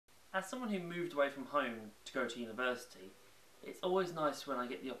As someone who moved away from home to go to university, it's always nice when I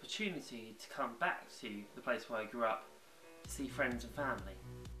get the opportunity to come back to the place where I grew up to see friends and family.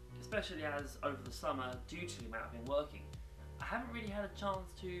 Especially as over the summer, due to the amount I've been working, I haven't really had a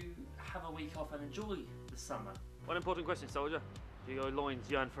chance to have a week off and enjoy the summer. One important question, soldier. Do your loins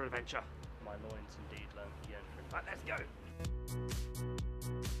yearn for adventure? My loins indeed yearn for adventure. Right, let's go!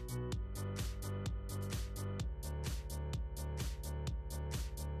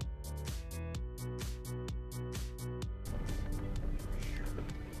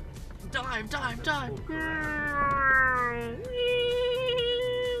 Dive!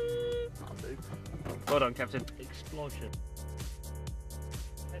 Well done, Captain. Explosion.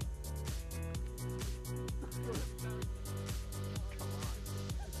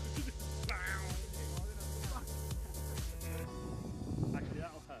 Actually,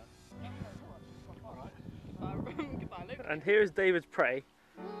 that'll hurt. Goodbye, Luke. And here is David's prey.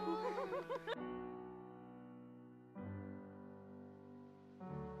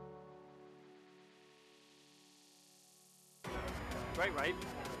 Great rape.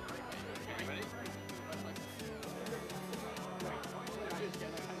 Ready?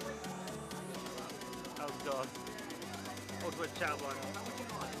 Oh god. Ultimate chat one.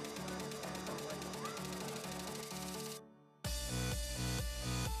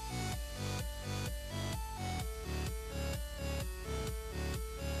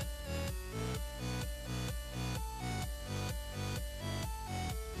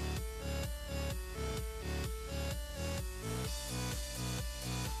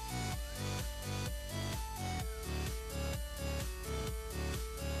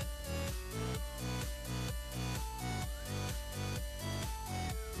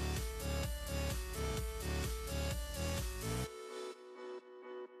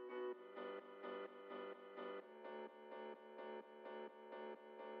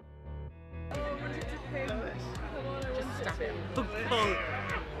 Just stab him. Oh,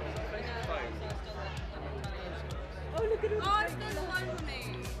 look at him. Oh, it's no time for me.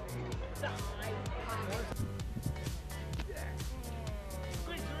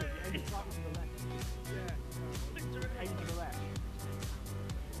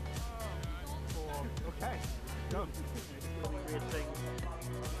 Okay, go. Weird thing.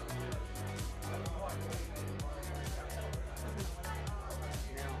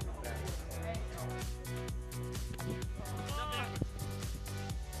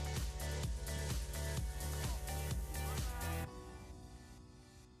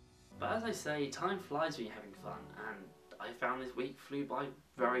 But as I say, time flies when you're having fun, and I found this week flew by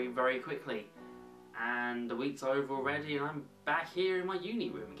very, very quickly. And the week's over already, and I'm back here in my uni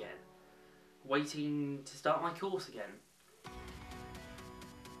room again, waiting to start my course again.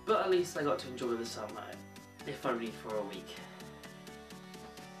 But at least I got to enjoy the summer, if only for a week.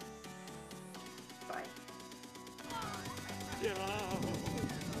 Bye.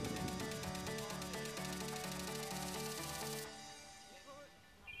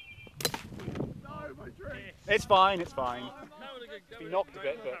 It's fine, it's fine. He knocked a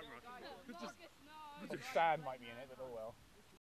bit, but the sand might be in it, but oh well.